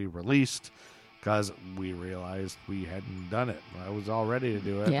usually released, because we realized we hadn't done it. I was all ready to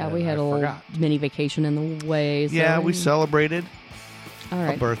do it. Yeah, we had a little mini vacation in the way. So yeah, we celebrated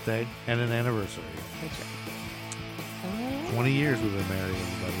a birthday and an anniversary. That's right. 20 years we've been married,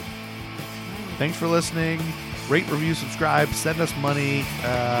 everybody. Thanks for listening. Rate, review, subscribe. Send us money.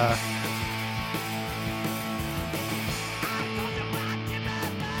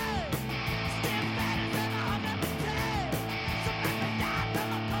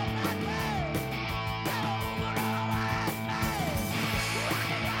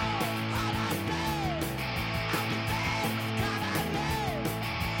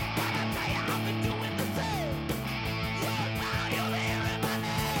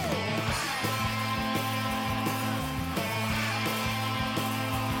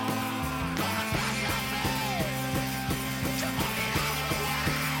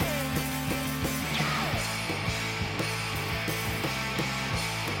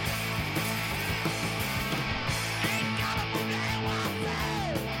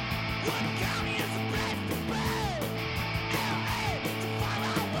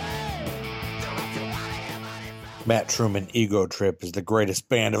 Matt Truman Ego Trip is the greatest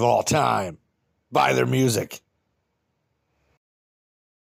band of all time. Buy their music.